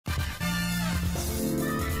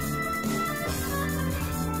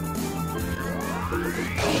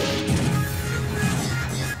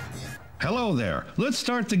Hello there. Let's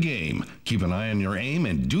start the game. Keep an eye on your aim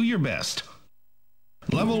and do your best.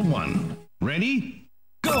 Level 1. Ready?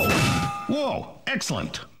 Go! Whoa,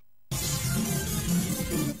 excellent.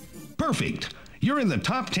 Perfect. You're in the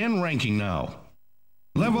top 10 ranking now.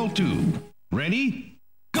 Level 2. Ready?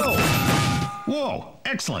 Go! Whoa,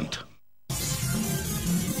 excellent.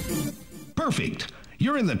 Perfect.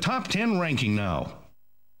 You're in the top 10 ranking now.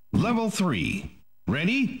 Level 3.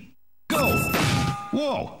 Ready? Go!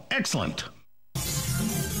 Whoa, excellent.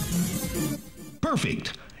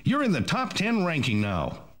 Perfect. You're in the top 10 ranking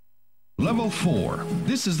now. Level 4.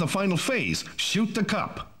 This is the final phase. Shoot the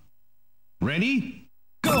cup. Ready?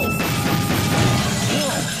 Go!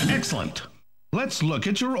 Whoa, excellent. Let's look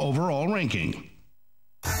at your overall ranking.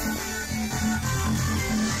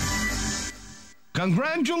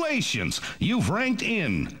 Congratulations! You've ranked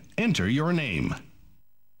in. Enter your name.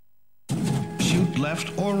 Shoot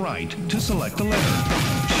left or right to select a letter.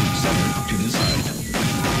 Shoot center to decide.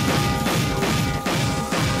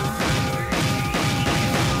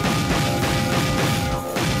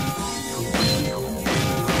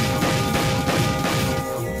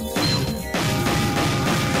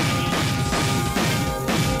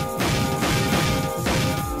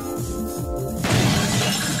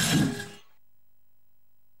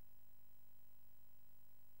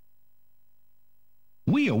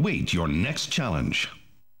 We await your next challenge.